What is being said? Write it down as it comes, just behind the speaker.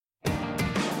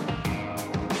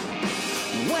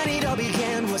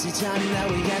Was it time that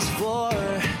we asked for?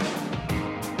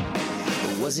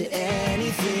 Or was it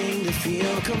anything to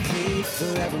feel complete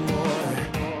forevermore?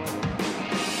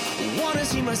 Wanna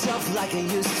see myself like I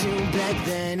used to back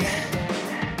then.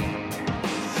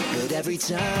 But every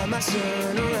time I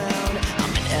turn around,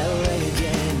 I'm in LA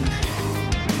again.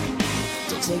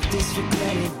 Don't take this for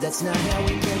granted, that's not how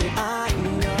we get it. I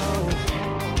know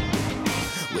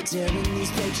we're tearing these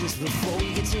pages before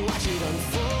we get to watch it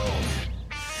unfold.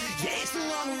 Yeah, it's a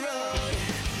long road.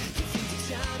 You think the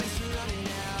time is running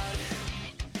out.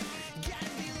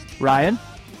 Ryan,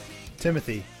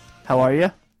 Timothy. how are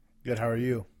you? Good, how are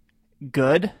you?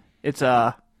 Good. It's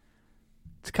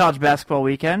college basketball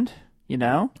weekend, you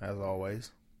know. As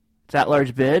always. It's at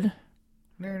large bid. As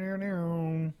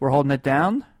We're holding it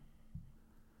down.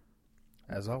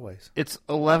 always. It's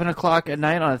 11 o'clock at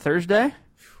night on a Thursday.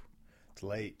 It's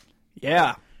late.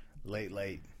 Yeah.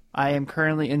 Late. I am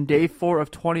currently in day 4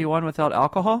 of 21 without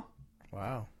alcohol.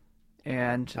 Wow.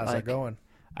 And How's that going?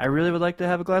 I really would like to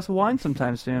have a glass of wine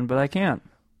sometime soon, but I can't.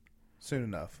 Soon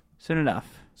enough. Soon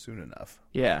enough.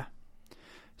 Yeah.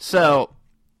 So,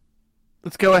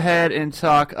 let's go ahead and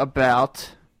talk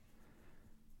about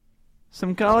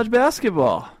some college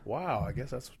basketball. Wow, I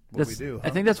guess that's what we do, huh? I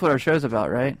think that's what our show's about,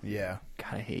 right? Yeah.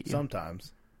 God, I hate you.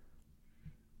 Sometimes.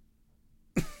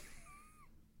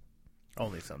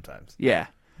 Only sometimes. Yeah.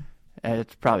 And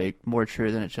it's probably more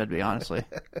true than it should be, honestly.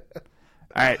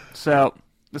 All right, so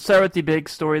let's start with the big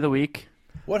story of the week.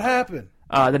 What happened?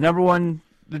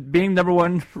 Being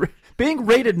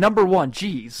rated number one,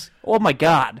 jeez. Oh my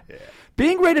God. Yeah.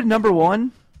 Being rated number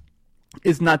one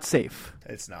is not safe.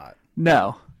 It's not.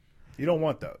 No. You don't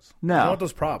want those. No. You don't want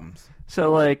those problems.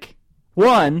 So,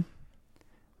 one,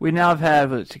 we now have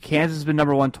Kansas has been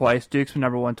number one twice, Duke's been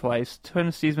number one twice,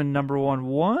 Tennessee's been number one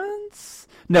once?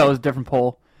 No, it was a different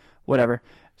poll. Whatever.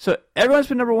 So, everyone's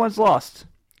been number one's lost.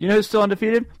 You know who's still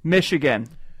undefeated? Michigan.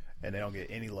 And they don't get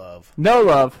any love. No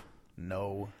love.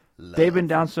 No love. They've been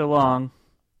down so long,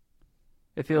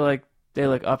 I feel like they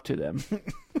look up to them.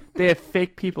 They have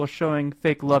fake people showing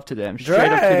fake love to them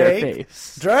straight up to their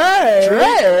face.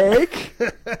 Drake!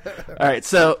 All right,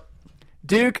 so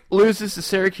Duke loses to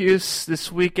Syracuse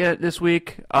this week.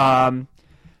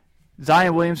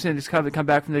 Zion Williamson has come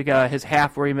back from his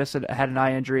half where he had an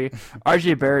eye injury.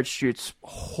 RJ Barrett shoots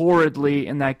horridly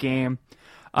in that game.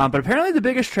 But apparently the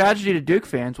biggest tragedy to Duke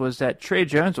fans was that Trey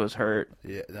Jones was hurt.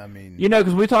 Yeah, I mean... You know,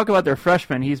 because we talk about their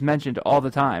freshmen, he's mentioned all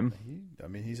the time.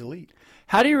 He's elite.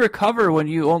 How do you recover when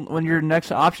your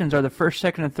next options are the first,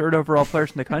 second, and third overall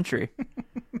players in the country?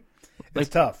 It's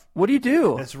tough. What do you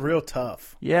do? It's real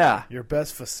tough. Yeah. Your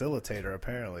best facilitator,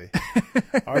 apparently.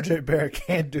 RJ Barrett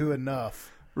can't do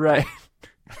enough. Right.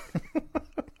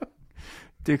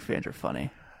 Duke fans are funny.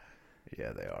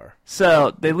 Yeah, they are.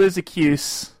 So, they lose to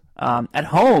Cuse at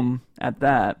home at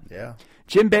that. Yeah.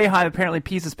 Jim Boeheim apparently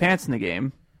pees his pants in the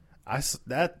game.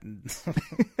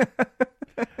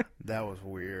 That was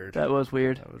weird. That was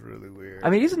weird. That was really weird. I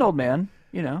mean, he's an old man,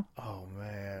 you know. Oh,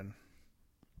 man.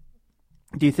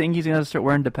 Do you think he's going to start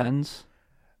wearing Depends?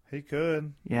 He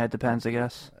could. Yeah, it depends, I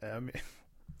guess. I mean,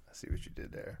 I see what you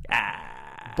did there.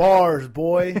 Ah. Bars,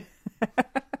 boy. What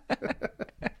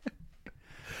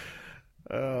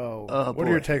boy. are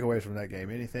your takeaways from that game?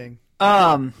 Anything?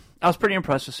 I was pretty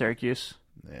impressed with Syracuse.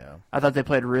 Yeah. I thought they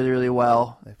played really, really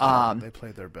well. They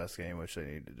played their best game, which they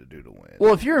needed to do to win.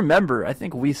 Well, if you remember, I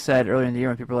think we said earlier in the year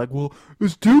when people were like, well,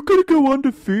 is Duke going to go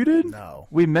undefeated? No.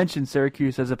 We mentioned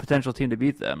Syracuse as a potential team to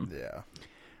beat them. Yeah.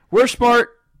 We're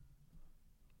smart.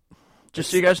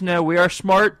 Just so you guys know, we are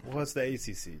smart. Well, it's the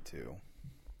ACC, too.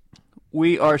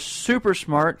 We are super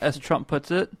smart, as Trump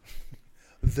puts it.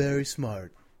 Very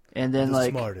smart. And then, the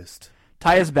smartest.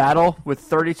 Tyus Battle with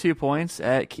 32 points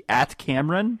at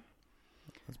Cameron.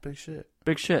 That's big shit.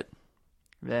 Big shit.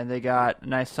 Then they got a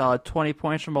nice solid 20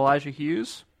 points from Elijah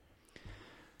Hughes.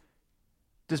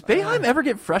 Does Boeheim ever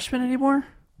get freshmen anymore?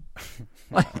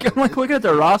 I'm looking at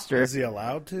their roster. Is he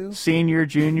allowed to? Senior,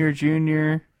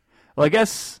 junior. Well, I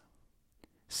guess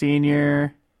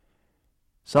senior,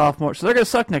 sophomore. So they're going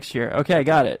to suck next year. Okay,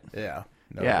 got it. Yeah.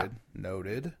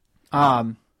 Noted.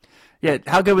 Yeah,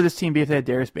 how good would this team be if they had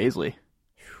Darius Baisley?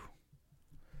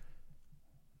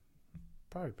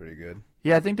 Probably pretty good.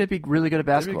 Yeah, I think they'd be really good at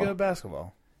basketball. They'd be good at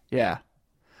basketball. Yeah.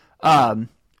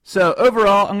 So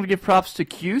overall, I'm going to give props to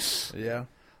Cuse. Yeah.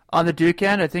 On the Duke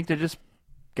end, I think they just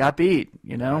got beat.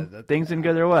 You know, things didn't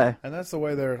go their way. And that's the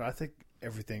way I think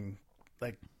everything,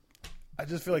 I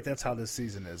just feel like that's how this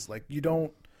season is.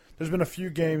 There's been a few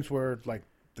games where,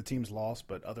 the team's lost,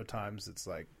 but other times it's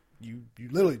you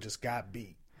literally just got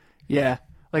beat. Yeah.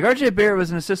 RJ Barrett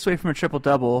was an assist away from a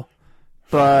triple-double,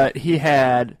 but he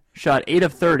had shot 8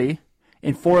 of 30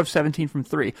 and 4 of 17 from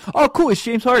 3. Oh, cool. It's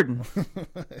James Harden.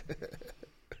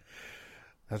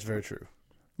 That's very true.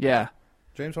 Yeah.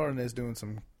 James Harden is doing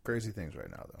some crazy things right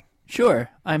now, though. Sure.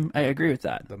 I agree with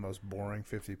that. The most boring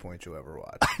 50 points you'll ever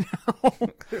watch.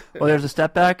 Well, there's a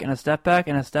step back and a step back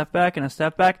and a step back and a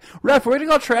step back. Ref, we're going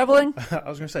to go traveling? I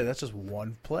was going to say, that's just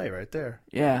one play right there.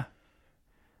 Yeah.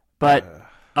 But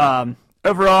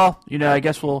overall, I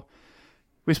guess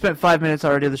we spent 5 minutes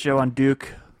already of the show on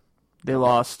Duke. They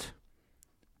lost.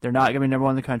 They're not going to be number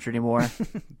one in the country anymore.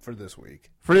 For this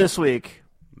week.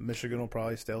 Michigan will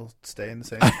probably still stay in the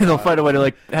same spot. They'll find a way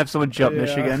to have someone jump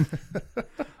Michigan.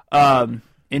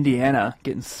 Indiana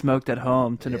getting smoked at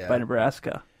home by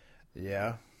Nebraska.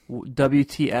 Yeah.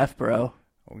 WTF, bro.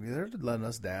 Well, they're letting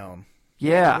us down.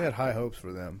 Yeah. We had high hopes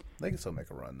for them. They can still make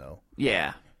a run, though.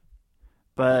 Yeah.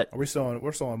 But we're still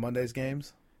on Monday's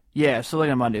games? Yeah, still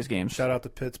looking at Monday's games. Shout out to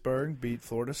Pittsburgh. Beat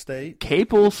Florida State.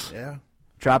 Caples. Yeah.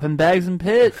 Dropping bags in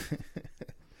Pitt.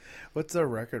 What's their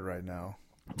record right now?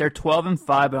 They're 12-5,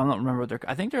 but I don't remember what they're.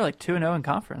 I think they're 2-0 in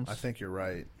conference. I think you're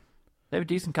right. They have a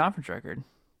decent conference record.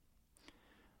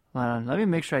 Hold on, let me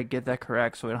make sure I get that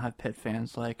correct, so we don't have Pitt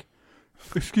fans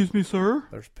 "Excuse me, sir."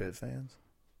 There's Pitt fans.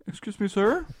 Excuse me,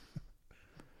 sir.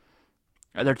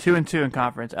 They're 2-2 in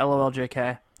conference.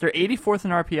 LOLJK. They're 84th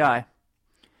in RPI.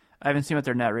 I haven't seen what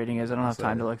their net rating is. I don't have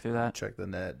time to look through that. Check the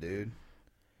net, dude.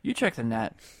 You check the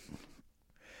net.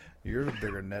 You're a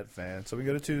bigger net fan. So we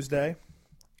go to Tuesday.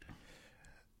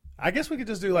 I guess we could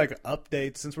just do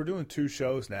updates since we're doing 2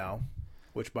 shows now.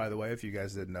 Which, by the way, if you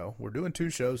guys didn't know, we're doing 2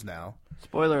 shows now.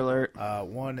 Spoiler alert.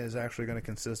 One is actually going to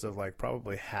consist of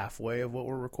probably halfway of what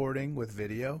we're recording with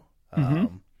video,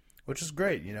 which is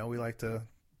great. We like to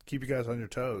keep you guys on your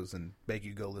toes and make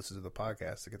you go listen to the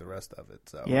podcast to get the rest of it.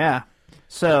 So yeah.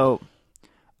 So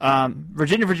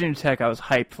Virginia Tech I was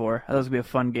hyped for. I thought it was going to be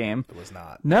a fun game. It was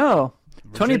not. No.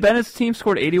 Tony Bennett's team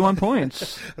scored 81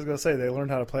 points. I was going to say, they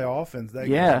learned how to play offense that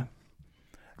game.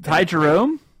 Ty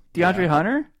Jerome, DeAndre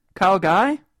Hunter, Kyle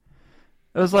Guy. It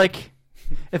was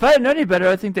if I had known any better,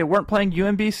 I think they weren't playing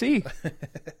UMBC.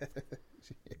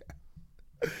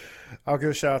 I'll give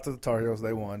a shout out to the Tar Heels.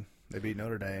 They won. They beat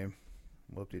Notre Dame.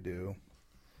 Whoop-de-doo.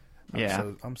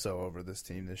 I'm so over this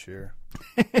team this year.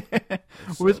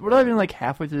 We're not even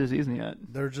halfway through the season yet.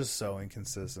 They're just so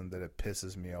inconsistent that it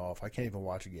pisses me off. I can't even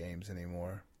watch games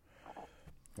anymore.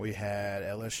 We had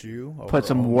LSU put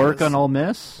some work on Ole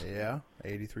Miss. Yeah,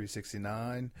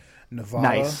 83-69.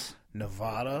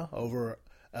 Nevada over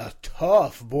a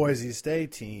tough Boise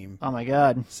State team. Oh my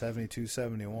God,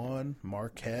 72-71.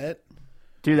 Marquette.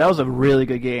 Dude, that was a really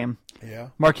good game. Yeah.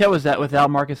 Marquette was that without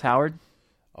Marcus Howard.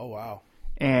 Oh wow.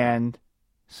 And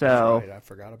so that's right, I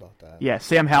forgot about that. Yeah,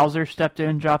 Sam Hauser stepped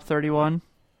in, dropped 31.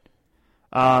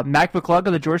 Mac McClung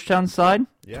on the Georgetown side,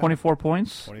 24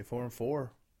 points. 24-4.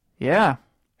 Yeah.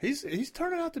 He's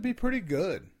turning out to be pretty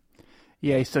good.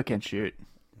 Yeah, he still can't shoot.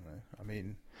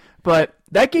 But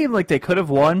that game, they could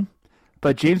have won,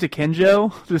 but James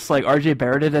Akinjo, just RJ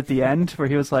Barrett at the end, where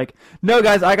he was "No,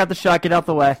 guys, I got the shot, get out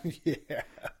the way." Yeah.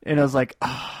 And I was James.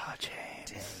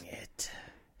 Dang it.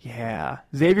 Yeah.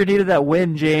 Xavier needed that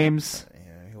win, James.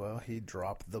 Yeah, well, he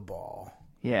dropped the ball.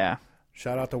 Yeah.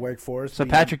 Shout out to Wake Forest. So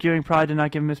Patrick Ewing probably did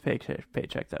not give him his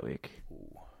paycheck that week.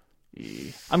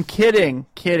 I'm kidding.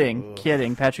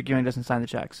 Patrick Ewing doesn't sign the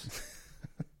checks.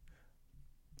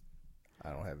 I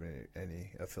don't have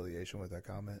any affiliation with that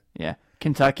comment. Yeah.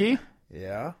 Kentucky?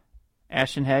 Yeah.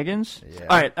 Ashton Hagens? Yeah.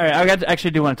 All right. I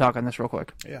actually do want to talk on this real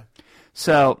quick. Yeah.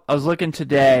 So I was looking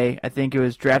today, I think it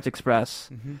was Draft Express,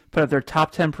 put up their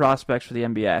top 10 prospects for the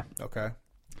NBA. Okay.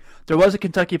 There was a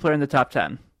Kentucky player in the top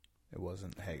 10. It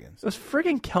wasn't Hagens. It was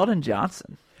friggin' Keldon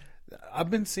Johnson. I've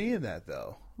been seeing that,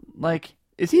 though.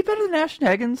 Is he better than Ashton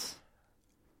Hagens?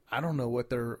 I don't know what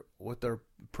their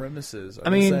premise is. I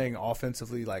mean, saying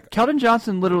offensively, Keldon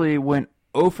Johnson literally went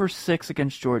 0 for 6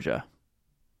 against Georgia.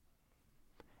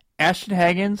 Ashton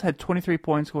Hagens had 23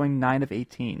 points, going 9 of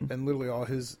 18. And literally all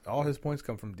his points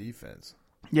come from defense.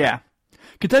 Yeah.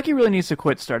 Kentucky really needs to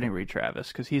quit starting Reed Travis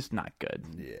because he's not good.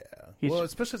 Yeah.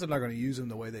 Especially if they're not going to use him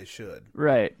the way they should.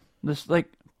 Right. Just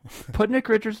put Nick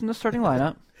Richards in the starting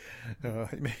lineup.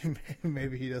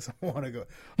 Maybe he doesn't want to go.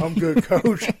 I'm good,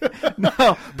 coach.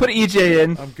 No, put EJ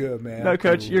in. I'm good, man. No,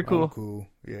 coach, you're cool. I'm cool.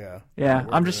 Yeah. Yeah,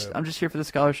 I'm just here for the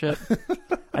scholarship.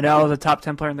 I know I was a top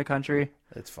 10 player in the country.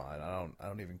 It's fine. I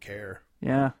don't even care.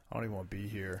 Yeah. I don't even want to be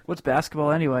here. What's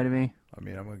basketball anyway to me? I'm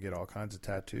going to get all kinds of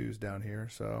tattoos down here,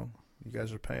 so you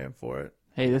guys are paying for it.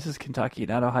 Hey, this is Kentucky,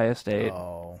 not Ohio State.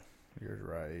 Oh, you're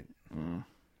right.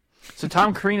 So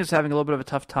Tom Crean is having a little bit of a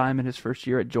tough time in his first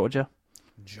year at Georgia.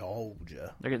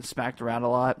 Georgia. They're getting smacked around a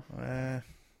lot.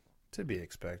 To be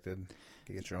expected.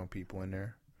 You get your own people in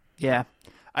there. Yeah.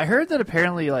 I heard that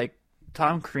apparently, like,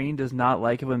 Tom Crean does not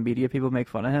like it when media people make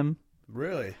fun of him.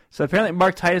 Really? So apparently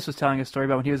Mark Titus was telling a story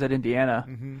about when he was at Indiana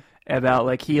about,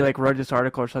 like, he, like, wrote this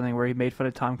article or something where he made fun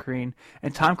of Tom Crean.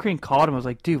 And Tom Crean called him and was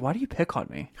like, dude, why do you pick on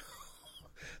me?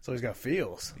 So he's got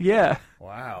feels. Yeah.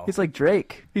 Wow. He's like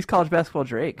Drake. He's college basketball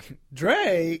Drake.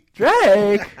 Drake?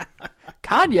 Kanye.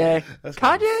 That's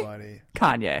Kanye? funny.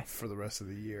 Kanye. For the rest of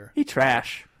the year. He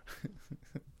trash.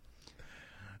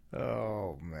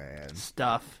 Oh, man.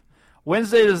 Stuff.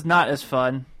 Wednesday is not as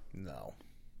fun. No.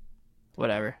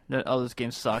 Whatever. All those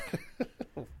games suck.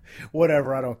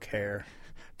 Whatever, I don't care.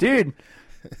 Dude,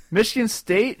 Michigan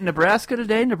State, Nebraska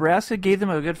today. Nebraska gave them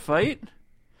a good fight.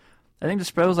 I think the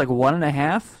spread was like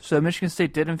 1.5, so Michigan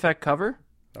State did in fact cover.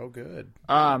 Oh, good.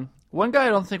 One guy I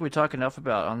don't think we talk enough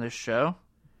about on this show,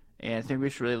 and I think we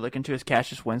should really look into is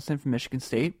Cassius Winston from Michigan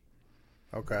State.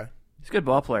 Okay. He's a good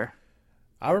ball player.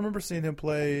 I remember seeing him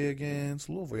play against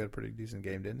Louisville. He had a pretty decent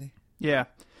game, didn't he? Yeah.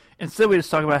 Instead, we just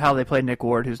talk about how they play Nick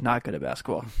Ward, who's not good at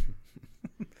basketball.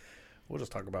 We'll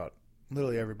just talk about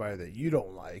literally everybody that you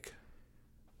don't like.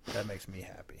 That makes me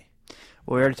happy.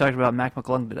 Well, we already talked about Mac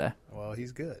McClung today. Well,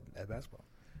 he's good at basketball.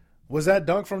 Was that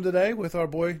dunk from today with our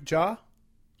boy Ja?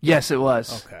 Yes, it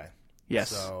was. Okay. Yes.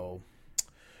 So,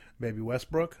 Baby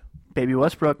Westbrook? Baby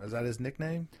Westbrook. Is that his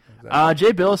nickname?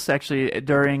 Jay Billis actually,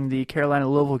 during the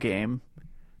Carolina-Louisville game,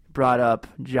 brought up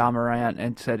Ja Morant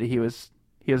and said he was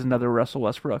another Russell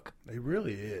Westbrook. He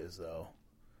really is, though.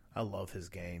 I love his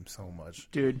game so much.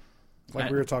 Dude. Like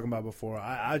we were talking about before,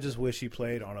 I just wish he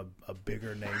played on a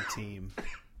bigger name team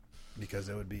because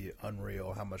it would be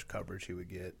unreal how much coverage he would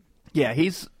get. Yeah,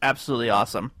 he's absolutely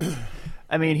awesome.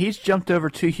 I mean, he's jumped over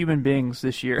 2 human beings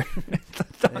this year.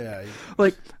 Yeah.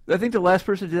 Like, I think the last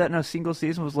person to do that in a single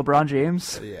season was LeBron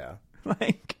James. Yeah.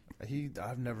 Like,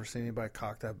 I've never seen anybody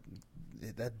cock that.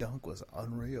 That dunk was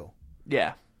unreal.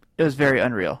 yeah, it was very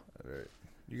unreal.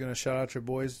 You gonna shout out your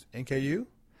boys NKU?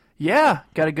 Yeah,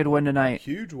 got a good win tonight.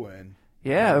 Huge win.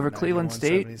 Yeah, over Cleveland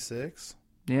State. 76.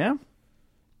 Yeah,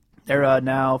 they're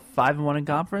now 5-1 in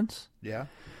conference. Yeah.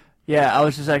 Yeah, I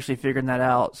was just actually figuring that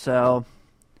out. So,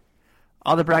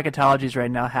 all the bracketologies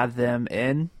right now have them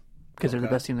in because they're the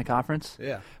best team in the conference.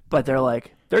 Yeah. But they're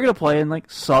like, they're going to play in like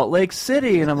Salt Lake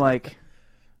City. And I'm like,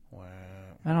 Wow.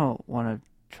 I don't want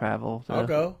to travel. I'll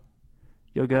go.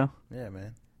 You'll go? Yeah,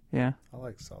 man. Yeah. I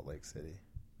like Salt Lake City.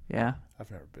 Yeah.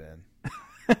 I've never been.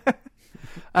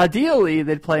 Ideally,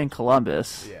 they'd play in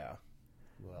Columbus. Yeah.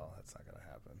 Well, that's not gonna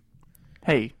happen.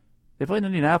 Hey, they played in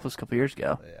Indianapolis a couple years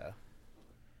ago. Yeah.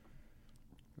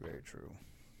 Very true.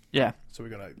 Yeah. So we're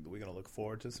gonna look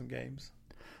forward to some games.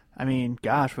 I mean,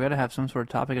 gosh, we got to have some sort of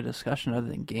topic of discussion other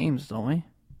than games, don't we?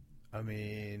 I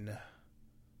mean,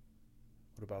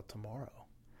 what about tomorrow?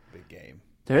 Big game.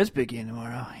 There is a big game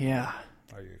tomorrow. Yeah.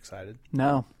 Are you excited?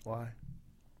 No. Why?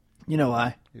 You know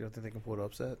why? You don't think they can pull it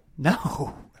upset?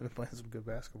 No. They've been playing some good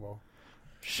basketball.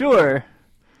 Sure.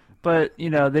 But, you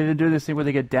know, they've been doing this thing where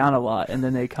they get down a lot and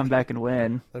then they come back and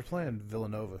win. They're playing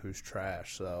Villanova, who's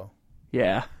trash, so.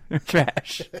 Yeah. They're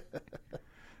trash.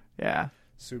 Yeah.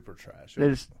 Super trash.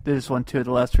 They just won 2 of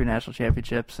the last 3 national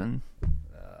championships. And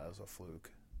That was a fluke.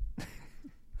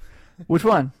 which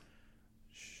one?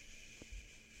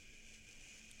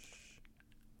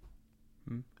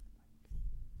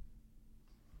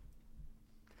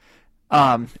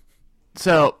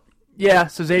 So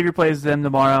Xavier plays them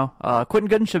tomorrow. Quentin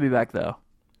Gooden should be back though.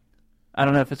 I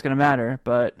don't know if it's gonna matter,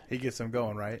 but He gets them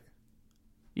going, right?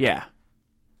 yeah.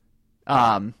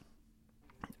 I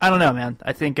don't know, man.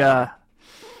 I think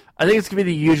it's gonna be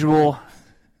the usual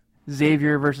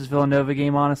Xavier versus Villanova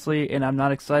game, honestly, and I'm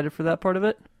not excited for that part of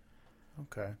it.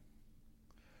 Okay.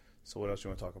 So what else you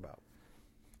want to talk about?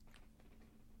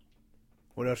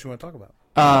 What else you want to talk about?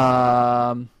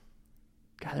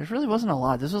 God, there really wasn't a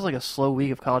lot. This was like a slow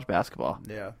week of college basketball.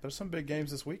 Yeah, there's some big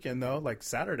games this weekend though, like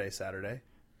Saturday.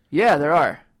 Yeah, there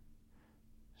are.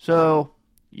 So,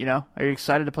 are you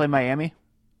excited to play Miami?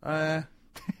 We'll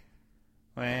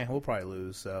probably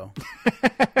lose, so.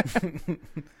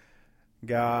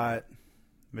 Got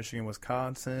Michigan,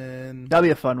 Wisconsin. That'll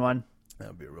be a fun one.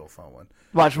 That'll be a real fun one.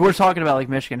 Watch, we're talking about like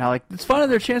Michigan, how like it's fun of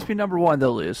their chance to be number 1,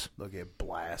 they'll lose. They'll get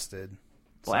blasted.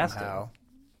 Blasted. Somehow.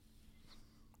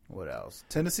 What else?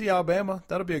 Tennessee, Alabama.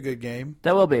 That'll be a good game.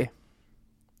 That will be.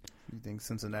 You think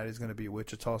Cincinnati's going to beat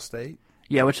Wichita State?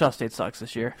 Yeah, Wichita State sucks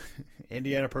this year.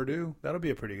 Indiana, Purdue. That'll be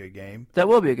a pretty good game. That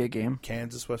will be a good game.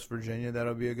 Kansas, West Virginia.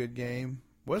 That'll be a good game.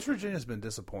 West Virginia's been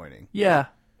disappointing. Yeah.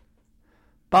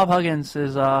 Bob Huggins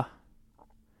is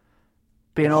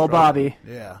being old Bobby.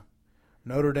 Yeah.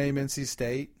 Notre Dame, NC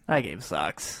State. That game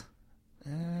sucks.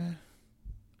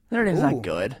 Notre Dame's not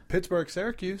good. Pittsburgh,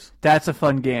 Syracuse. That's a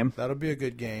fun game. That'll be a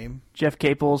good game. Jeff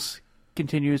Capels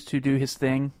continues to do his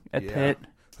thing at Pitt.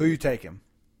 Who you taking?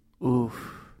 Ooh.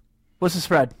 What's the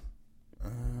spread?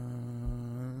 Let's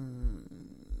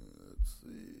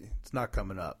see. It's not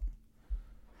coming up.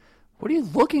 What are you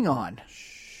looking on?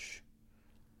 Shh.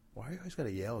 Why you always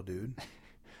gotta yell, dude?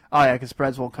 Oh, yeah, because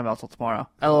spreads won't come out till tomorrow.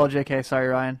 LLJK, sorry,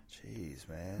 Ryan. Jeez,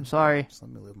 man. I'm sorry. Just let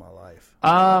me live my life.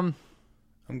 I'm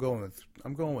going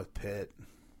with Pitt.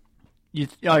 you're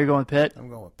going with Pitt? I'm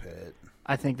going with Pitt.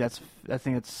 I think that's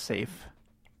safe.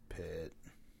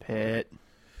 Pitt.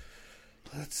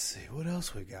 Let's see. What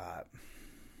else we got?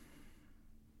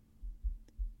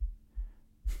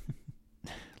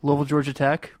 Louisville, Georgia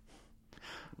Tech.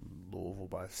 Louisville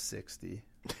by 60.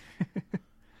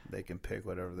 They can pick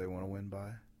whatever they want to win by.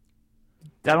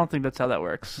 I don't think that's how that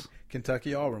works.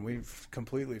 Kentucky, Auburn. We've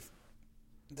completely...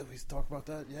 Did we talk about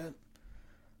that yet?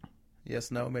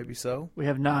 Yes, no, maybe so. We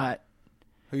have not.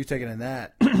 Who are you taking in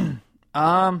that?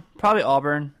 Probably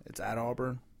Auburn. It's at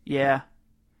Auburn? Yeah.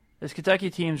 This Kentucky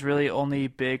team's really only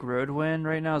big road win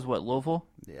right now is what, Louisville?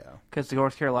 Yeah. Because the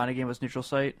North Carolina game was neutral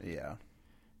site. Yeah.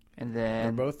 And They're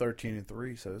then... both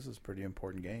 13-3, so this is a pretty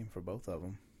important game for both of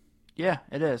them. Yeah,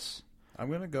 it is. I'm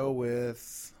going to go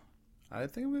with... I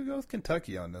think I'm going to go with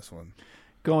Kentucky on this one.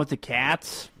 Going with the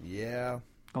Cats. Yeah.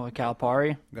 Going with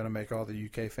Calipari. I'm going to make all the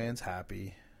UK fans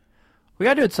happy. We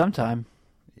got to do it sometime.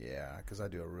 Yeah, because I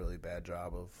do a really bad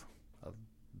job of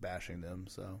bashing them,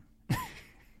 so...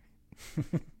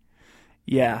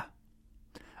 Yeah.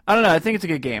 I don't know. I think it's a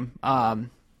good game.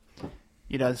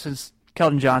 Since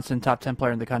Keldon Johnson, top 10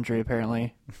 player in the country,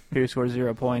 apparently, who scores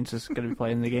 0 points, is going to be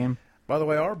playing in the game. By the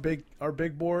way, our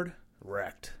big board,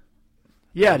 wrecked.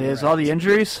 Yeah, it is. All the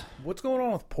injuries. What's going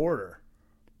on with Porter?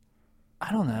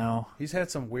 I don't know. He's had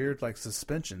some weird,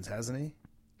 suspensions, hasn't he?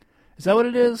 Is that what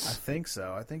it I is? think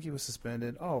so. I think he was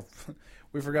suspended. Oh,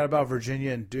 we forgot about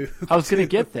Virginia and Duke. I was going to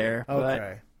get there.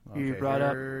 Okay. You brought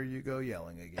up. Here you go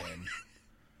yelling again.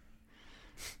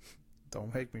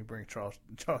 Don't make me bring Charles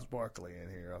Barkley in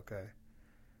here, okay?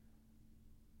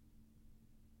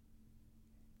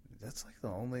 That's the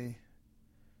only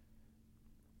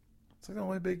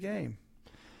big game.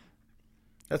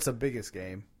 That's the biggest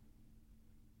game.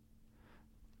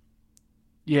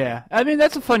 Yeah. I mean,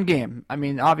 that's a fun game. I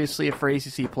mean, obviously, for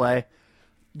ACC play,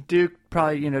 Duke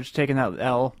probably, just taking that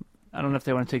L. I don't know if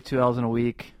they want to take 2 L's in a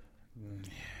week.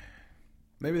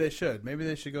 Maybe they should. Maybe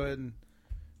they should go ahead and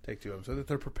take 2 of them so that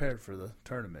they're prepared for the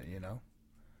tournament,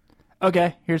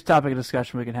 Okay, here's a topic of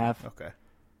discussion we can have. Okay.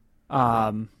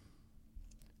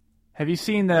 Have you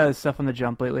seen the stuff on the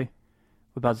Jump lately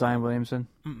about Zion Williamson?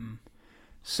 Mm-mm.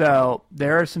 So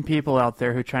there are some people out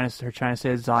there who are trying to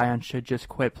say Zion should just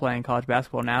quit playing college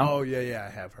basketball now. Oh yeah,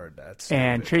 I have heard that.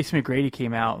 And Tracy McGrady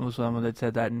came out and was one that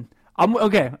said that. And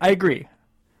I agree.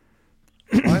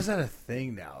 Why is that a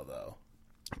thing now, though?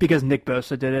 Because Nick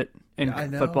Bosa did it in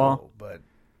football. But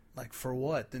for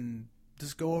what? Then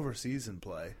just go overseas and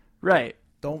play. Right.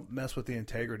 Don't mess with the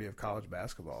integrity of college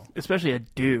basketball. Especially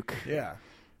at Duke. Yeah.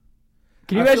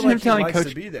 Can you imagine him telling Coach Coach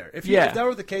to be there? If that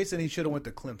were the case, then he should have went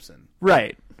to Clemson.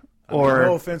 Right.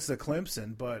 No offense to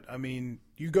Clemson, but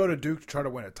you go to Duke to try to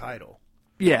win a title.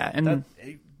 Yeah, and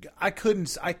I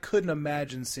couldn't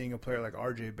imagine seeing a player like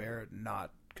R.J. Barrett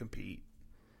not compete.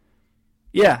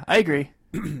 Yeah, I agree.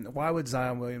 Why would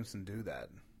Zion Williamson do that?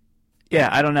 Yeah,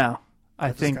 I don't know.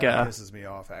 I think pisses me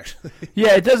off, actually.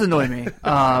 Yeah, it does annoy me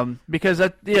because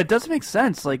it doesn't make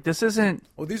sense. This isn't.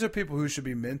 Well, these are people who should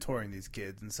be mentoring these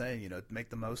kids and saying,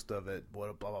 make the most of it,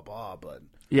 blah blah blah. But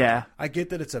yeah, I get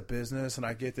that it's a business, and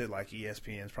I get that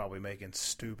ESPN's probably making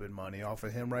stupid money off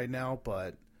of him right now.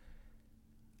 But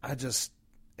it's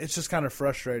just kind of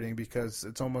frustrating because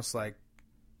it's almost like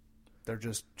they're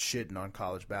just shitting on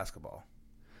college basketball.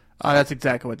 Oh, that's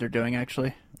exactly what they're doing,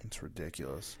 actually. It's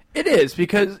ridiculous. It is,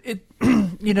 because it,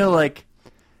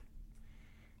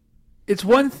 it's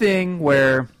one thing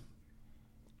where,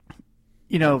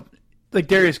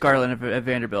 Darius Garland at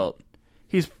Vanderbilt,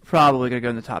 he's probably going to go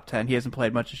in the top 10. He hasn't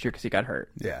played much this year because he got hurt.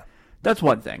 Yeah. That's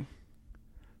one thing.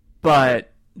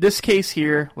 But this case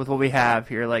here, with what we have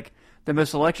here, the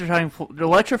most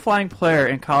electrifying player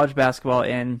in college basketball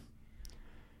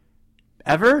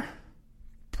ever?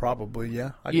 Probably,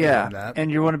 yeah. I yeah, that. And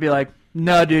you want to be like,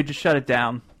 no, dude, just shut it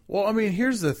down. Well, I mean,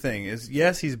 here's the thing: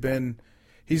 yes, he's been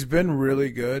really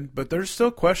good, but there's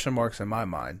still question marks in my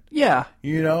mind. Yeah,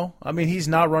 I mean, he's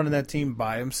not running that team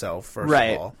by himself. First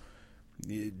of all,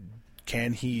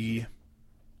 can he?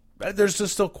 There's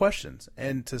just still questions,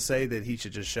 and to say that he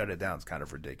should just shut it down is kind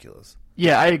of ridiculous.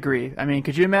 Yeah, I agree. I mean,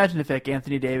 could you imagine if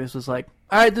Anthony Davis was like,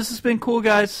 "All right, this has been cool,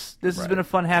 guys. This has been a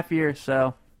fun half year,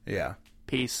 so." Yeah.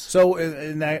 Peace. So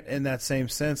in that same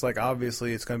sense, like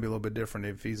obviously it's going to be a little bit different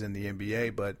if he's in the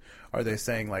NBA. But are they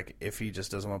saying like if he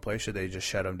just doesn't want to play, should they just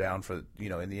shut him down for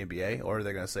in the NBA, or are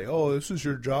they going to say, oh, this is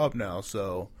your job now?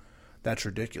 So that's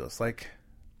ridiculous. Like,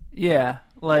 yeah,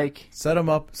 like set him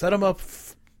up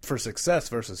for success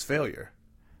versus failure.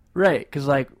 Right, because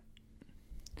like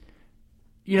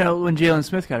when Jalen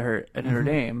Smith got hurt at Notre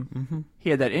Dame, he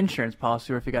had that insurance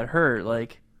policy where if he got hurt,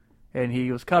 like, and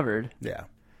he was covered. Yeah.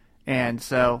 And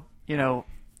so, the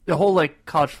whole, like,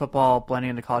 college football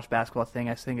blending into college basketball thing,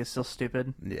 I think, is still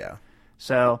stupid. Yeah.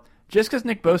 So, just because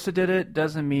Nick Bosa did it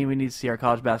doesn't mean we need to see our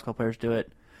college basketball players do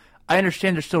it. I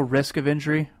understand there's still risk of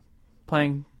injury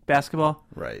playing basketball.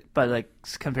 Right. But, like,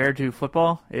 compared to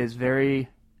football, it is very,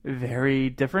 very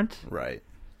different. Right.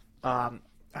 I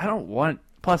don't want...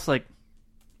 Plus, like...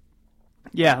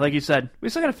 Yeah, like you said, we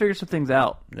still got to figure some things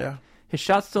out. Yeah. His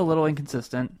shot's still a little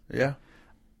inconsistent. Yeah.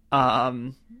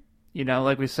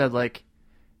 Like we said, like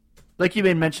you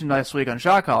made mention last week on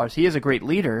Shot Callers, he is a great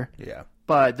leader. Yeah.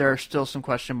 But there are still some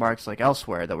question marks like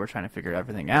elsewhere that we're trying to figure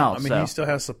everything out. I mean, he still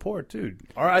has support too.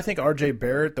 I think R.J.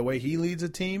 Barrett, the way he leads a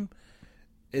team,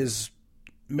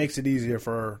 makes it easier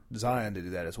for Zion to do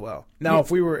that as well. Now,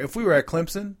 if we were at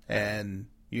Clemson, and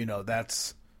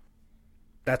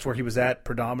that's where he was at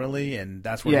predominantly, and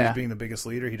that's where he's being the biggest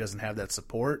leader, he doesn't have that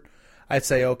support. I'd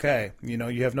say, okay,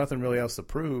 you have nothing really else to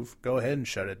prove. Go ahead and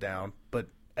shut it down. But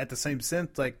at the same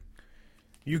sense, like,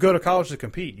 you go to college to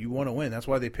compete. You want to win. That's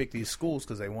why they pick these schools,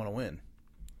 because they want to win.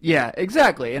 Yeah,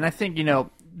 exactly. And I think,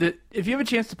 if you have a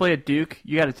chance to play at Duke,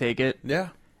 you got to take it. Yeah.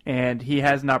 And he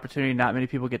has an opportunity not many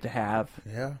people get to have.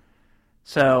 Yeah.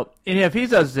 So, if he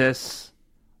does this,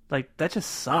 like, that just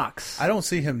sucks. I don't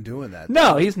see him doing that.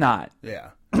 No, he's not. Yeah.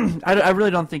 I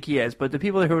really don't think he is. But the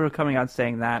people who are coming out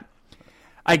saying that,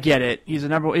 I get it. He's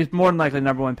he's more than likely the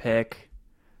number one pick.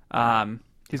 He's going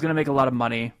to make a lot of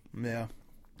money. Yeah.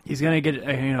 He's going to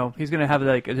get, he's going to have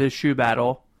like his shoe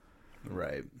battle.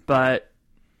 Right. But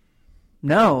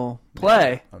no,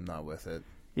 play. Yeah, I'm not with it.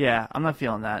 Yeah, I'm not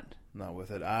feeling that. Not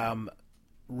with it.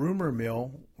 Rumor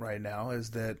mill right now is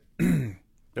that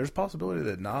there's a possibility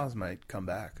that Nas might come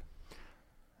back.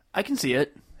 I can see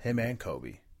it. Him and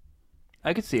Kobe.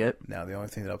 I can see it. Now, the only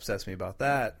thing that upsets me about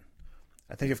that,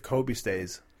 I think if Kobe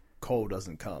stays, Cole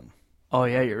doesn't come. Oh,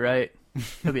 yeah, you're right.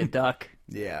 He'll be a duck.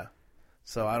 Yeah.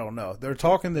 So, I don't know. They're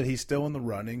talking that he's still in the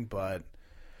running, but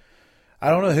I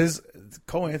don't know.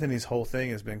 Cole Anthony's whole thing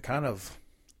has been kind of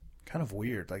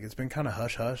weird. Like, it's been kind of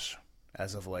hush-hush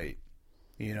as of late,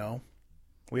 We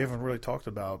haven't really talked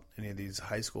about any of these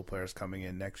high school players coming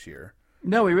in next year.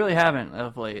 No, we really haven't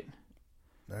of late.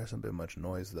 There hasn't been much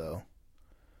noise, though.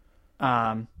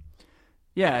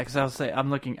 Yeah, because I'll say I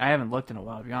haven't looked in a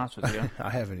while, to be honest with you. I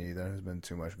haven't either. There's been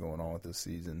too much going on with this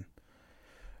season.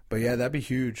 But yeah, that'd be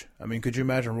huge. I mean, could you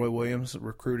imagine Roy Williams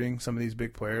recruiting some of these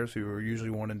big players who are usually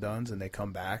one and dones and they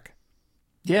come back?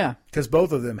 Yeah. Because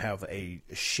both of them have a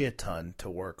shit ton to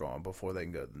work on before they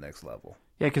can go to the next level.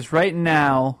 Yeah, because right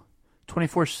now,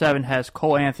 24/7 has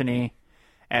Cole Anthony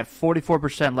at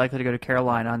 44% likely to go to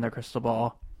Carolina on their crystal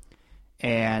ball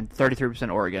and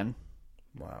 33% Oregon.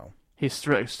 Wow. He's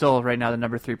still right now the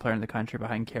number 3 player in the country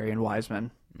behind Carey and Wiseman,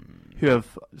 who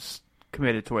have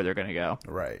committed to where they're going to go.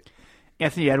 Right.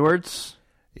 Anthony Edwards.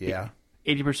 Yeah.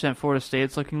 80% Florida State,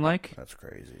 it's looking like. That's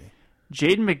crazy.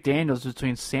 Jaden McDaniels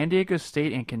between San Diego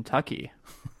State and Kentucky.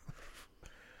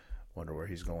 Wonder where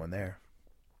he's going there.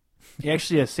 He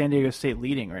actually has San Diego State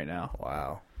leading right now.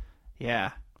 Wow.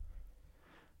 Yeah.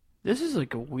 This is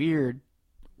like a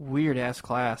weird-ass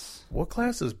class. What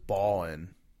class is Ball in?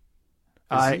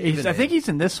 I think he's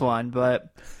in this one,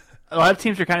 but a lot of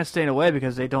teams are kind of staying away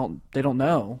because they don't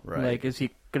know. Right. Like, is he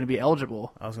going to be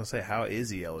eligible? I was going to say, how is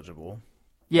he eligible?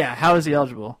 Yeah, how is he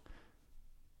eligible?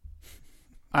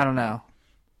 I don't know.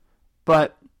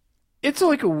 But it's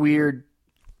like a weird...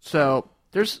 So,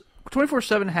 there's...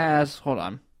 24/7 has... Hold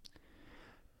on.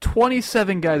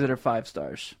 27 guys that are 5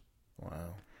 stars.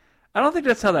 Wow. I don't think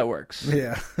that's how that works.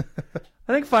 Yeah.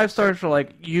 I think 5 stars are,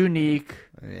 like, unique.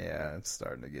 Yeah, it's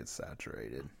starting to get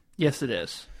saturated. Yes, it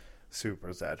is.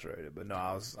 Super saturated. But no,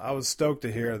 I was stoked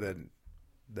to hear that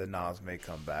Nas may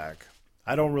come back.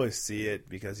 I don't really see it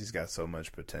because he's got so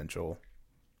much potential.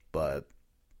 But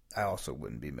I also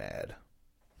wouldn't be mad.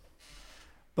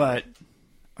 But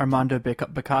Armando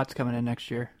Bacot's coming in next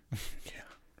year. Yeah.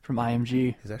 From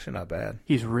IMG. He's actually not bad.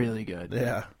 He's really good.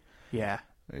 Yeah. Yeah.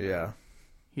 Yeah.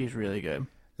 He's really good.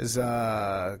 Is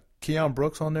Keon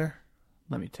Brooks on there?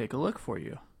 Let me take a look for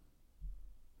you.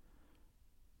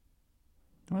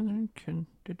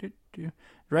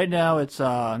 Right now, it's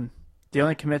the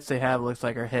only commits they have looks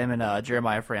like are him and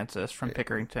Jeremiah Francis from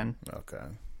Pickerington. Okay.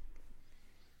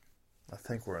 I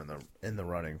think we're in the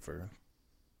running for.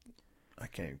 I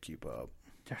can't even keep up.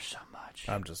 There's so much.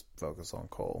 I'm just focused on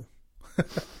Cole.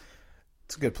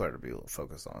 It's a good player to be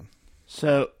focused on.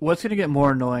 So what's going to get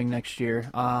more annoying next year?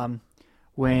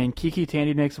 When Kiki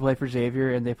Tandy makes a play for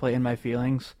Xavier and they play In My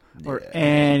Feelings, or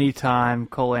anytime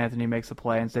Cole Anthony makes a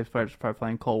play and they start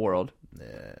playing Cole World.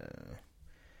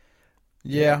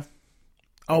 Yeah.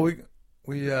 Oh,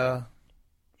 we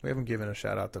haven't given a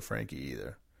shout out to Frankie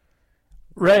either.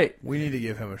 Right. We need to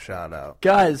give him a shout out.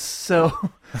 Guys, so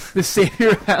the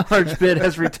Xavier at-large bid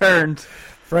has returned.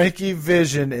 Frankie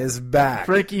Vision is back.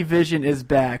 Frankie Vision is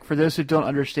back. For those who don't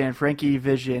understand, Frankie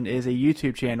Vision is a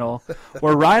YouTube channel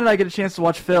where Ryan and I get a chance to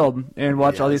watch film and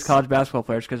watch all these college basketball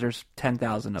players because there's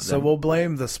 10,000 of them. So we'll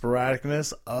blame the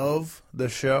sporadicness of the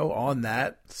show on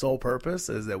that. Sole purpose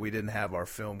is that we didn't have our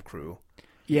film crew.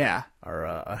 Yeah.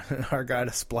 Our guy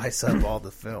to splice up all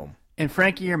the film. And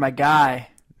Frankie, you're my guy.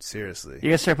 Seriously.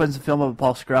 You gotta start putting some film up with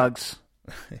Paul Scruggs.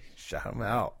 Shout him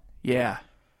out. Yeah.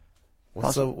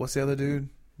 What's the other dude?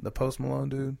 The Post Malone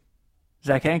dude?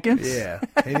 Zach Hankins? Yeah.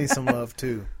 He needs some love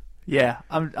too. Yeah,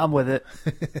 I'm with it.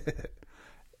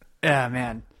 Yeah,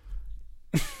 man.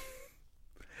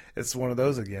 It's one of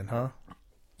those again, huh?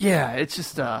 Yeah, it's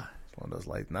just It's one of those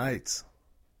late nights.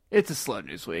 it's a slow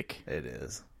news week. It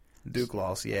is. Duke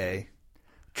lost, yay.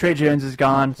 Trey Jones is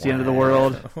gone. It's the end of the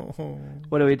world.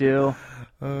 What do we do?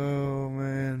 Oh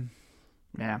man.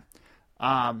 Yeah.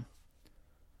 I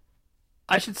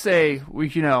should say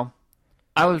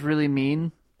I was really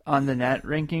mean on the net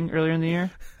ranking earlier in the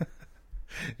year.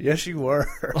 Yes, you were.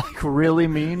 Like really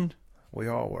mean. We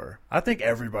all were. I think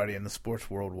everybody in the sports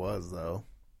world was though,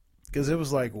 because it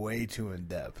was like way too in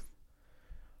depth.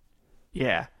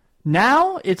 Yeah.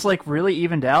 Now it's like really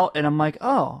evened out, and I'm like,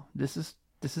 oh, this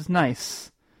is nice.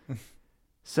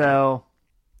 So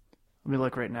let me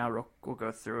look right now. We'll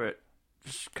go through it,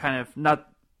 just kind of not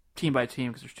team by team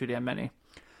because there's too damn many.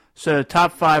 So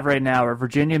top 5 right now are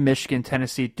Virginia, Michigan,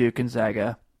 Tennessee, Duke,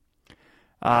 Gonzaga.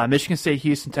 Michigan State,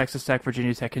 Houston, Texas Tech,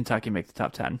 Virginia Tech, Kentucky make the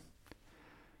top 10.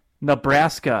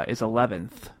 Nebraska is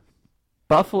 11th.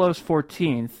 Buffalo's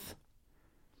 14th.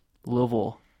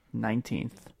 Louisville,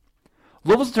 19th.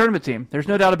 Louisville's a tournament team. There's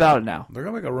no doubt about it now. They're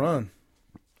gonna make a run.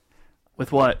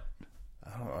 With what?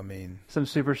 I mean, some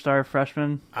superstar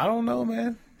freshman. I don't know,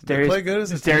 man. They play good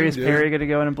as a team, Darius Perry going to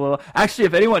go in and blow up? Actually,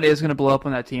 if anyone is going to blow up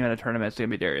on that team in a tournament, it's going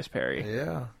to be Darius Perry.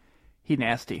 Yeah. He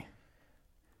nasty.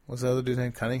 What's the other dude's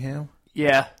name? Cunningham?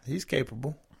 Yeah. He's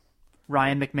capable.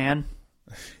 Ryan McMahon.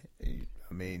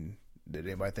 I mean, did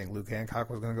anybody think Luke Hancock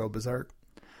was going to go berserk?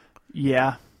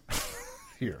 Yeah.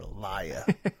 You're a liar.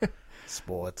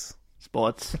 Sports.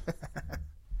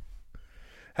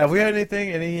 Have we had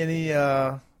anything?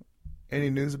 Any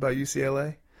news about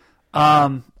UCLA?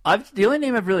 The only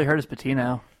name I've really heard is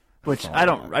Pitino, which I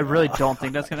really don't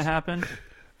think that's going to happen.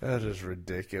 That is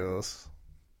ridiculous.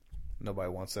 Nobody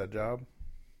wants that job.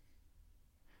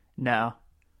 No.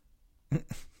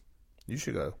 You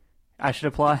should go. I should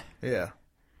apply. Yeah,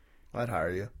 I'd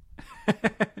hire you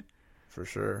for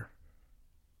sure.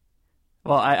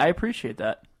 Well, I appreciate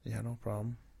that. Yeah, no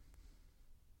problem.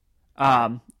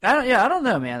 I don't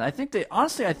know, man. I think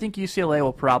UCLA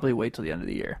will probably wait till the end of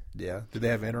the year. Yeah. Do they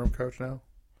have an interim coach now?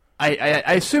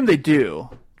 I assume they do.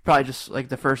 Probably just like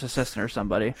the first assistant or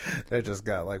somebody. They just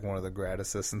got like one of the grad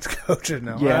assistants coaching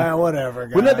now. Yeah, whatever.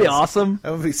 Guys. Wouldn't that be awesome?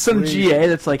 That would be some sweet. GA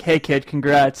that's like, "Hey kid,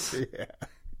 congrats." Yeah.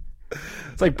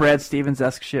 It's like Brad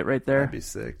Stevens-esque shit right there. That'd be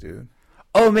sick, dude.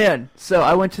 Oh man, so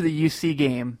I went to the UC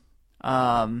game.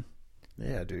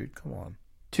 Yeah, dude, come on.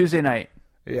 Tuesday night.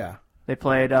 Yeah. They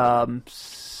played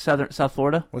South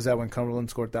Florida. Was that when Cumberland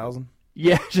scored 1,000?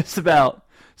 Yeah, just about.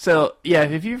 So yeah,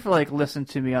 if you've listened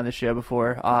to me on the show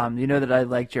before, you know that I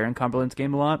like Jaron Cumberland's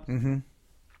game a lot. Mm-hmm.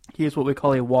 He is what we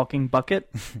call a walking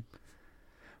bucket.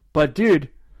 But dude,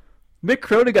 Mick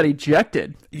Cronin got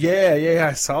ejected. Yeah,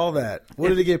 I saw that. What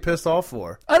did he get pissed off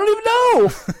for? I don't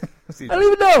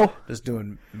even know. Just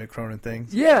doing Mick Cronin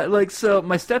things? Yeah, so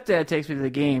my stepdad takes me to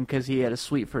the game because he had a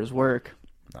suite for his work.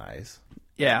 Nice.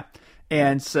 Yeah.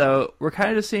 And so we're kind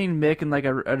of just seeing Mick in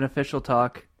an official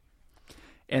talk.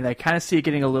 And I kind of see it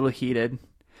getting a little heated.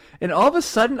 And all of a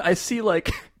sudden I see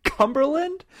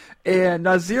Cumberland and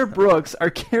Nazir Brooks are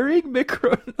carrying Mick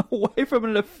Cronin away from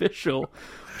an official.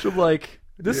 Which I'm like,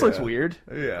 this looks weird.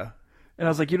 Yeah. And I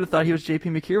was like, you'd have thought he was JP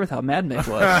McKeer with how mad Mick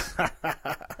was.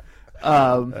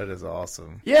 That is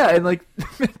awesome. Yeah, and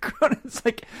Mick Cronin's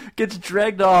gets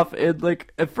dragged off, and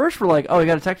at first we're like, oh, he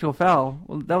got a technical foul.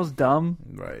 Well, that was dumb.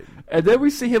 Right. And then we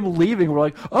see him leaving. We're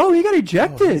like, oh, he got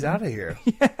ejected. Oh, he's out of here.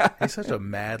 Yeah. He's such a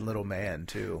mad little man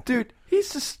too. Dude,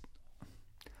 he's just.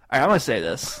 All right, I'm gonna say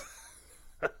this.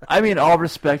 I mean, all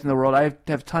respect in the world. I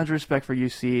have tons of respect for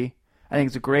UC. I think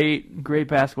it's a great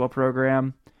basketball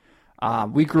program.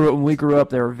 When we grew up,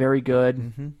 they were very good.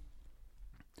 Mm-hmm.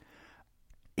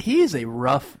 He is a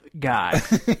rough guy,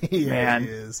 Yeah, man. he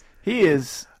is. He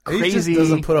is crazy. He just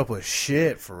doesn't put up with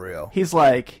shit for real. He's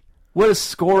like, what is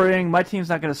scoring? My team's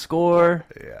not going to score.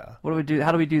 Yeah. What do we do?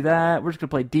 How do we do that? We're just going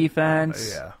to play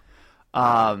defense. Yeah.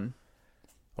 Um,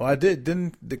 Well,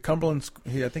 didn't the Cumberland?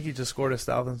 I think he just scored his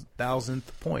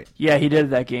thousandth point. Yeah, he did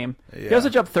that game. Yeah. He also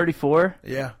dropped 34.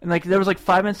 Yeah. And like there was like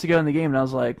 5 minutes to go in the game, and I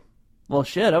was like, well,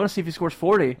 shit, I want to see if he scores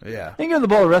 40. Yeah. He can give him the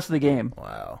ball the rest of the game.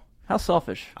 Wow. How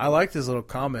selfish. I liked his little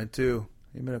comment too.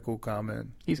 He made a cool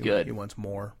comment. He's good. He wants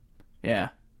more. Yeah.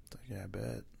 It's like, yeah, I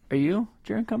bet. Are you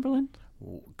Jaron Cumberland?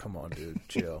 Well, come on, dude.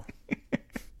 Chill.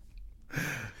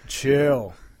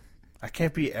 Chill. I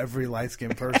can't be every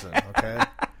light-skinned person, okay?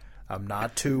 I'm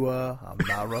not Tua. I'm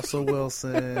not Russell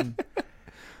Wilson.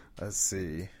 Let's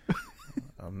see.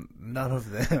 None of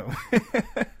them.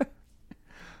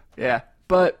 Yeah.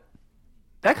 But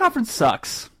that conference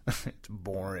sucks. It's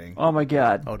boring. Oh, my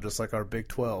God. Oh, just like our Big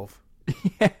 12.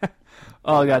 Yeah.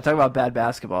 Oh, God. Talk about bad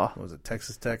basketball. What was it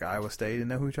Texas Tech, Iowa State? Isn't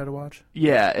that who we tried to watch?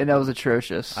 Yeah, and that was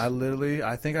atrocious. I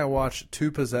think I watched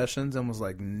 2 possessions and was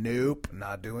like, nope,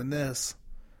 not doing this.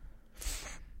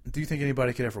 Do you think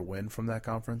anybody could ever win from that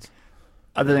conference?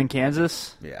 Other than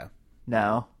Kansas? Yeah.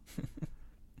 No.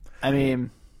 I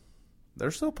mean,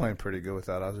 They're still playing pretty good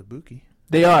without Azubuike.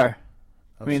 they are.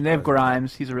 I'm I mean, they have surprised.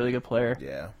 Grimes. He's a really good player.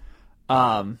 Yeah.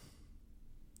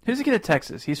 Who's the kid at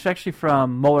Texas? He's actually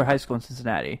from Moeller High School in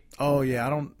Cincinnati. Oh, yeah,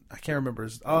 I can't remember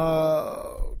his...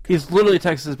 He's literally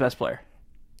Texas' best player.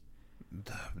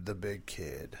 the big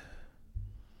kid.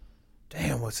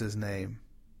 Damn, what's his name?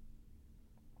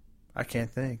 I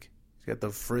can't think. He's got the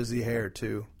frizzy hair,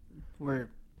 too. We're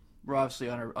obviously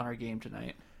on our game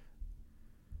tonight.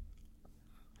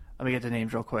 Let me get the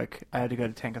names real quick. I had to go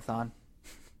to Tankathon.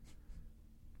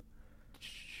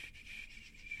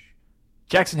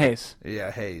 Jackson Hayes.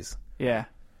 Yeah, Hayes. Yeah.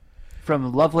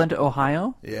 From Loveland,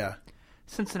 Ohio. Yeah.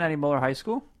 Cincinnati Moeller High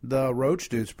School. The Roach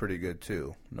dude's pretty good,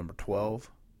 too. Number 12.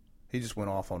 He just went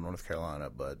off on North Carolina,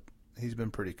 but he's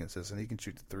been pretty consistent. He can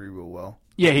shoot the 3 real well.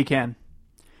 Yeah, he can.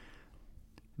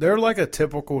 They're like a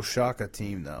typical Shaka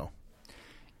team, though.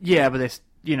 Yeah, but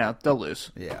they'll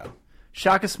lose. Yeah.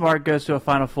 Shaka Smart goes to a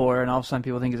Final Four, and all of a sudden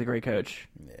people think he's a great coach.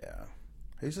 Yeah.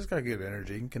 He's just got good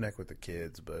energy. He can connect with the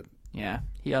kids, but... Yeah.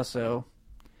 He also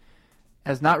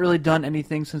has not really done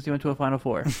anything since he went to a Final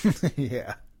Four.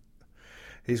 Yeah.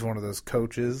 He's one of those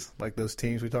coaches, like those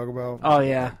teams we talk about. Oh,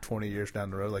 yeah. Like 20 years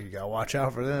down the road, like, you got to watch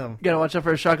out for them. You got to watch out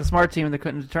for a Shaka Smart team in the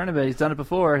Clinton tournament. He's done it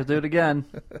before. He'll do it again.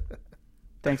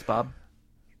 Thanks, Bob.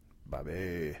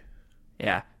 Bobby.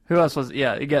 Yeah. Who else was?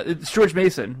 Yeah, it's George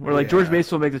Mason. We're like, Yeah. George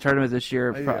Mason will make the tournament this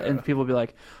year, Yeah. and people will be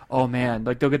like, "Oh man!"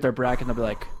 Like they'll get their bracket and they'll be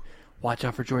like, "Watch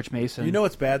out for George Mason." You know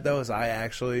what's bad, though, is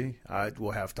I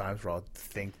will have times where I'll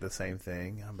think the same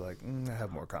thing. I'm like, I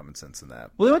have more common sense than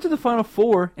that. Well, they went to the Final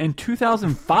Four in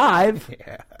 2005.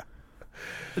 Yeah.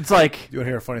 It's like You want to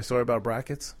hear a funny story about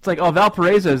brackets? oh,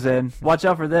 Valparaiso's in. Watch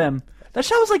out for them. That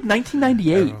shot was like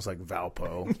 1998. Everyone was like,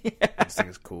 Valpo. Yeah. This thing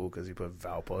is cool because he put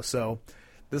Valpo. So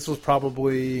this was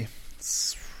probably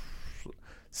 6th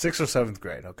or 7th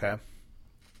grade, okay?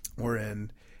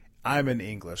 I'm in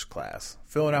English class,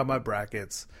 filling out my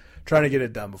brackets, trying to get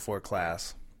it done before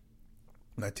class.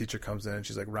 My teacher comes in and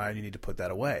she's like, Ryan, you need to put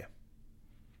that away.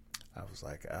 I was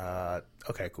like,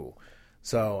 okay, cool.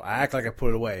 So I act like I put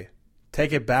it away.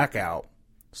 Take it back out,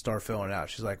 start filling it out.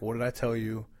 She's like, what did I tell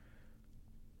you?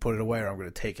 Put it away or I'm going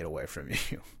to take it away from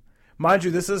you. Mind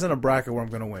you, this isn't a bracket where I'm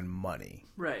going to win money.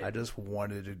 Right. I just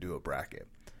wanted to do a bracket.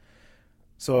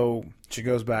 So she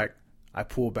goes back. I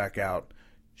pull it back out.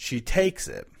 She takes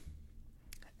it.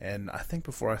 And I think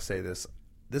before I say this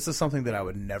is something that I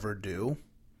would never do.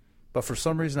 But for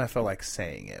some reason I felt like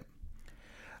saying it.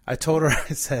 I told her,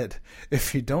 I said,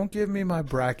 if you don't give me my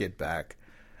bracket back,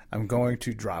 I'm going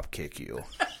to drop kick you.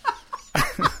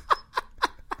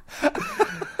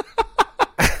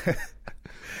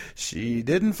 She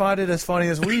didn't find it as funny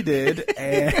as we did,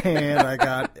 and I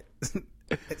got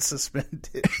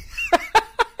suspended.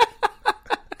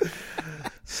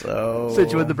 So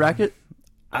Did you win the bracket?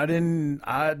 I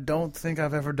don't think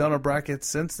I've ever done a bracket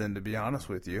since then, to be honest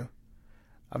with you.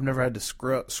 I've never had to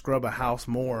scrub a house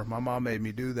more. My mom made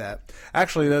me do that.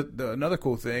 Actually, another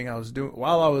cool thing I was doing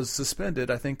while I was suspended,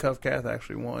 I think Cov Cath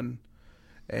actually won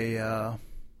a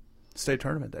state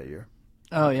tournament that year.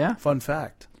 Oh yeah. Fun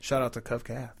fact. Shout out to Cov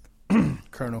Cath.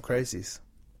 Colonel Crazies.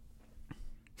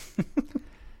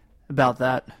 About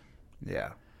that.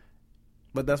 Yeah.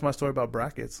 But that's my story about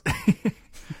brackets.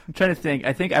 I'm trying trying to think.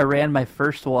 I think I ran my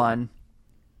first one.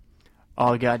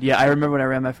 Oh, God. Yeah, I remember when I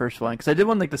ran my first one. Because I did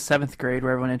one like the 7th grade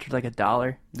where everyone entered like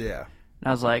 $1. Yeah. And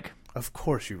I was like... Of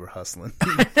course you were hustling.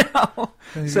 No.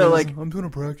 Hey So, guys, like... I'm doing a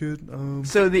bracket.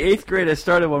 So the 8th grade, I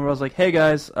started one where I was like, hey,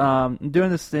 guys, I'm doing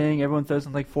this thing. Everyone throws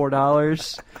in like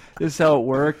 $4. This is how it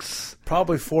works.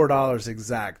 Probably $4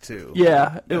 exact, too.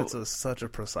 Yeah. That's such a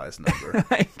precise number.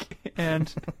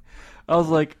 And I was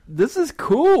like, this is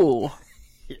cool.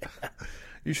 Yeah.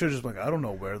 You should have just I don't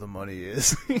know where the money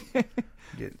is.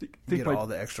 Get all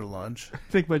the extra lunch. I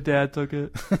think my dad took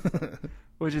it.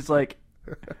 Which is like,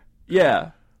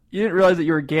 yeah. You didn't realize that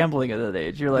you were gambling at that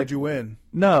age. You're like, did you win?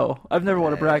 No, I've never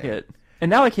won a bracket. And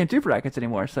now I can't do brackets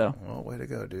anymore, so. Well, way to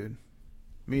go, dude.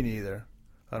 Me neither.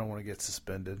 I don't want to get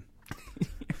suspended.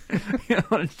 You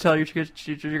don't want to tell your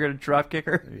teacher you're going to drop kick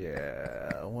her?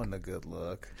 Yeah, it wasn't a good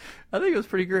look. I think it was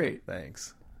pretty great.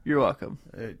 Thanks. You're welcome.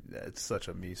 It's such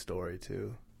a me story,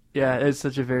 too. Yeah, it's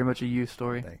such a very much a you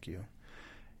story. Thank you.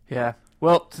 Yeah.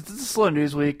 Well, since it's a slow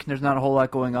news week, there's not a whole lot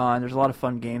going on. There's a lot of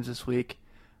fun games this week.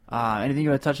 Anything you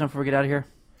want to touch on before we get out of here?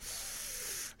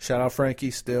 Shout out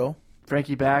Frankie still.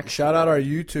 Frankie back. Shout out our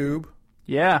YouTube.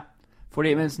 Yeah.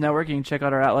 48 Minutes Network. You can check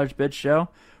out our At Large Bid show.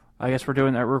 I guess we're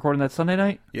recording that Sunday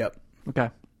night? Yep. Okay.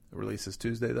 It releases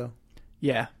Tuesday, though?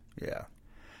 Yeah. Yeah.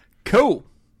 Cool.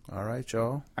 All right, y'all.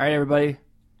 All right, everybody.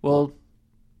 We'll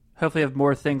hopefully have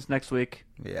more things next week.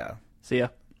 Yeah. See ya.